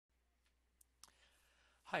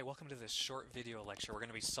Hi, welcome to this short video lecture. We're going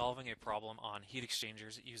to be solving a problem on heat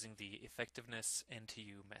exchangers using the effectiveness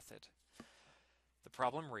Ntu method. The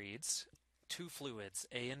problem reads, two fluids,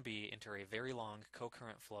 A and B, enter a very long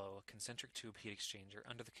co-current flow concentric tube heat exchanger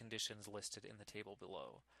under the conditions listed in the table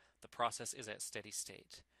below. The process is at steady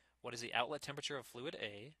state. What is the outlet temperature of fluid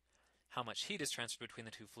A? How much heat is transferred between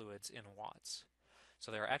the two fluids in watts?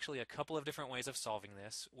 So there are actually a couple of different ways of solving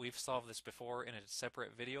this. We've solved this before in a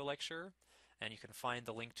separate video lecture, and you can find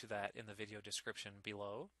the link to that in the video description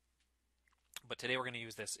below. But today we're going to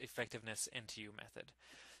use this effectiveness Ntu method.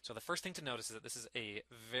 So the first thing to notice is that this is a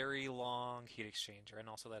very long heat exchanger, and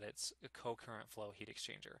also that it's a co-current flow heat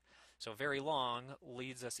exchanger. So very long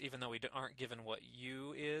leads us, even though we aren't given what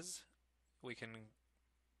U is, we can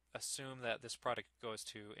assume that this product goes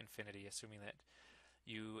to infinity, assuming that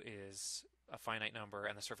U is a finite number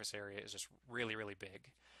and the surface area is just really, really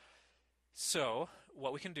big. So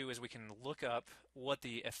what we can do is we can look up what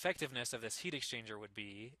the effectiveness of this heat exchanger would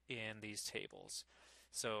be in these tables.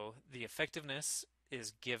 So the effectiveness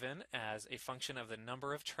is given as a function of the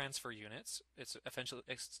number of transfer units. It's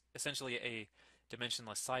essentially a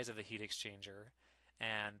dimensionless size of the heat exchanger,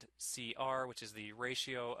 and CR, which is the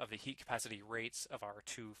ratio of the heat capacity rates of our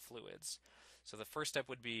two fluids. So the first step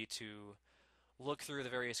would be to look through the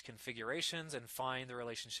various configurations and find the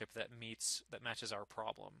relationship that matches our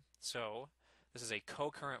problem. So this is a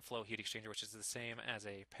co-current flow heat exchanger, which is the same as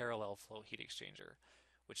a parallel flow heat exchanger,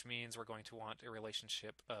 which means we're going to want a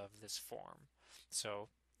relationship of this form. So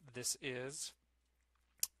this is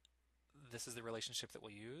the relationship that we'll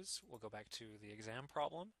use. We'll go back to the exam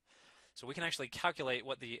problem. So we can actually calculate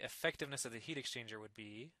what the effectiveness of the heat exchanger would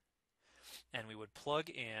be, and we would plug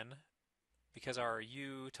in, because our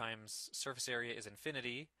U times surface area is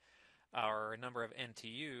infinity, our number of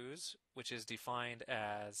NTUs, which is defined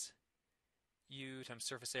as U times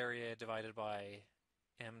surface area divided by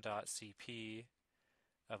m dot Cp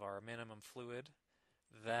of our minimum fluid,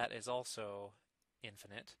 that is also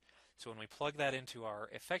infinite. So when we plug that into our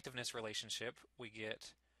effectiveness relationship, we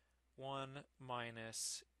get 1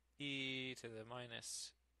 minus e to the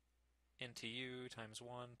minus NTU times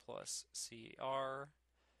 1 plus Cr,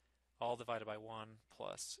 all divided by 1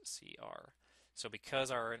 plus Cr. So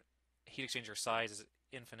because our heat exchanger size is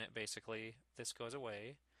infinite, basically, this goes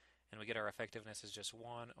away, and we get our effectiveness is just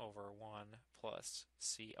 1 over 1 plus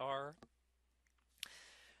Cr.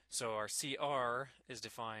 So our Cr is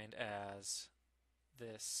defined as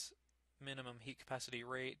this minimum heat capacity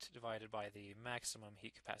rate divided by the maximum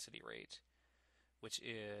heat capacity rate, which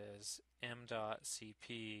is m dot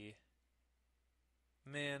Cp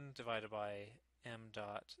min divided by m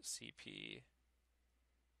dot Cp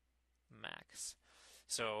max.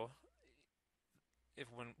 So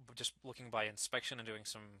when just looking by inspection and doing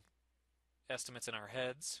some estimates in our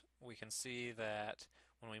heads, we can see that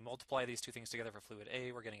when we multiply these two things together for fluid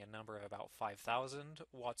A, we're getting a number of about 5,000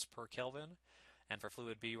 watts per Kelvin, and for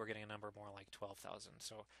fluid B, we're getting a number more like 12,000.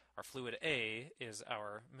 So our fluid A is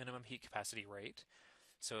our minimum heat capacity rate.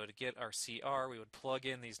 So to get our CR, we would plug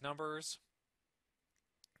in these numbers,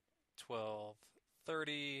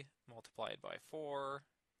 1230 multiplied by 4,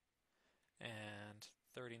 and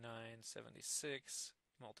 3976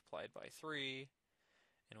 multiplied by 3,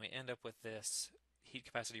 and we end up with this heat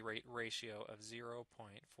capacity rate ratio of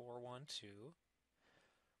 0.412.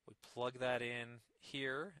 We plug that in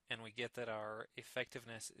here, and we get that our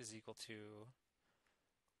effectiveness is equal to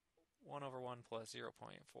 1 over 1 plus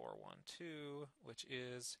 0.412, which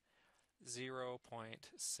is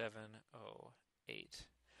 0.708.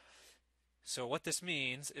 So what this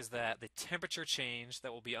means is that the temperature change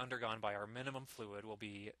that will be undergone by our minimum fluid will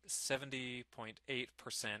be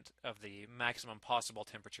 70.8% of the maximum possible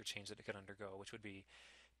temperature change that it could undergo, which would be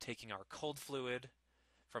taking our cold fluid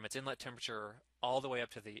from its inlet temperature all the way up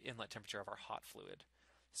to the inlet temperature of our hot fluid.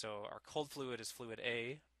 So our cold fluid is fluid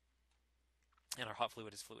A, and our hot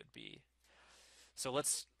fluid is fluid B. So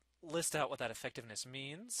let's list out what that effectiveness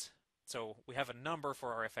means. So we have a number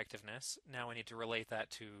for our effectiveness. Now we need to relate that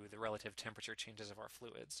to the relative temperature changes of our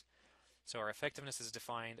fluids. So our effectiveness is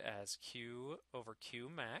defined as Q over Q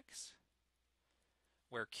max,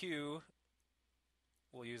 where Q,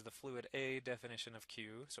 we'll use the fluid A definition of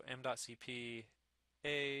Q. So m dot Cp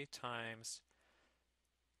A times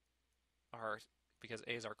our, because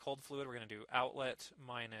A is our cold fluid, we're going to do outlet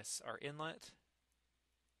minus our inlet.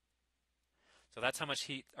 So that's how much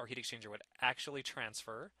heat our heat exchanger would actually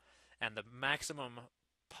transfer. And the maximum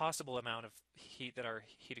possible amount of heat that our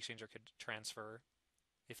heat exchanger could transfer,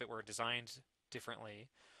 if it were designed differently,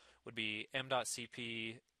 would be m dot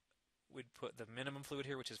Cp. We'd put the minimum fluid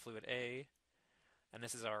here, which is fluid A, and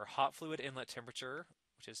this is our hot fluid inlet temperature,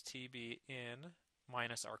 which is Tb in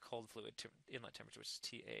minus our cold fluid inlet temperature, which is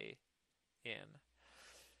TA in.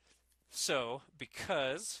 So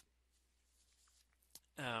because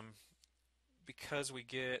we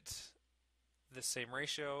get this same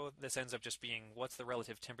ratio, this ends up just being what's the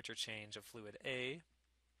relative temperature change of fluid A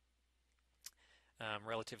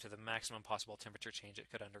relative to the maximum possible temperature change it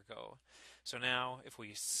could undergo. So now if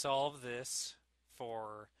we solve this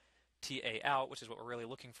for TA out, which is what we're really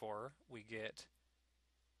looking for, we get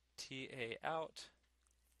TA out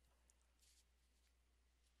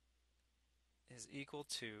is equal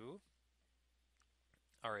to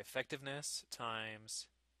our effectiveness times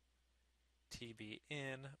TB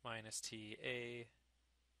in minus TA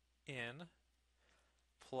in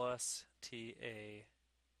plus TA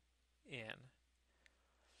in.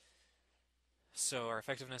 So our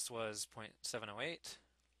effectiveness was 0.708.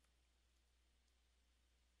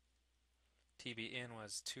 TB in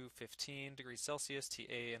was 215 degrees Celsius.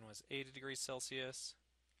 TA in was 80 degrees Celsius.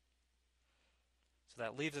 So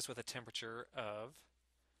that leaves us with a temperature of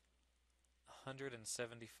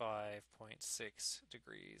 175.6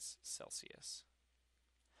 degrees Celsius.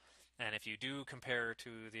 And if you do compare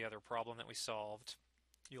to the other problem that we solved,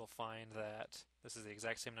 you'll find that this is the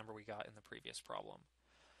exact same number we got in the previous problem.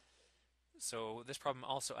 So this problem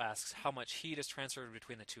also asks how much heat is transferred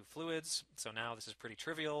between the two fluids. So now this is pretty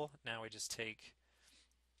trivial. Now we just take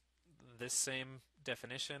this same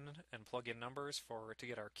definition and plug in numbers to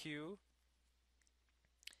get our Q.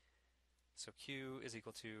 So Q is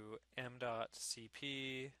equal to m dot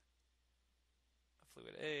Cp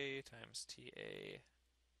fluid A times TA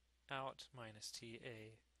out minus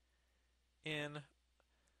TA in.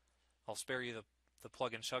 I'll spare you the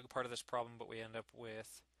plug and chug part of this problem, but we end up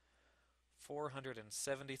with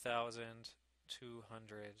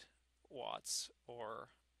 470,200 watts, or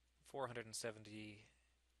 470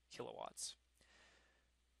 kilowatts.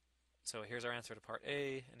 So here's our answer to part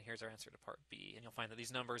A, and here's our answer to part B. And you'll find that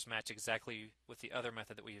these numbers match exactly with the other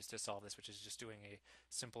method that we used to solve this, which is just doing a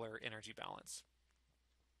simpler energy balance.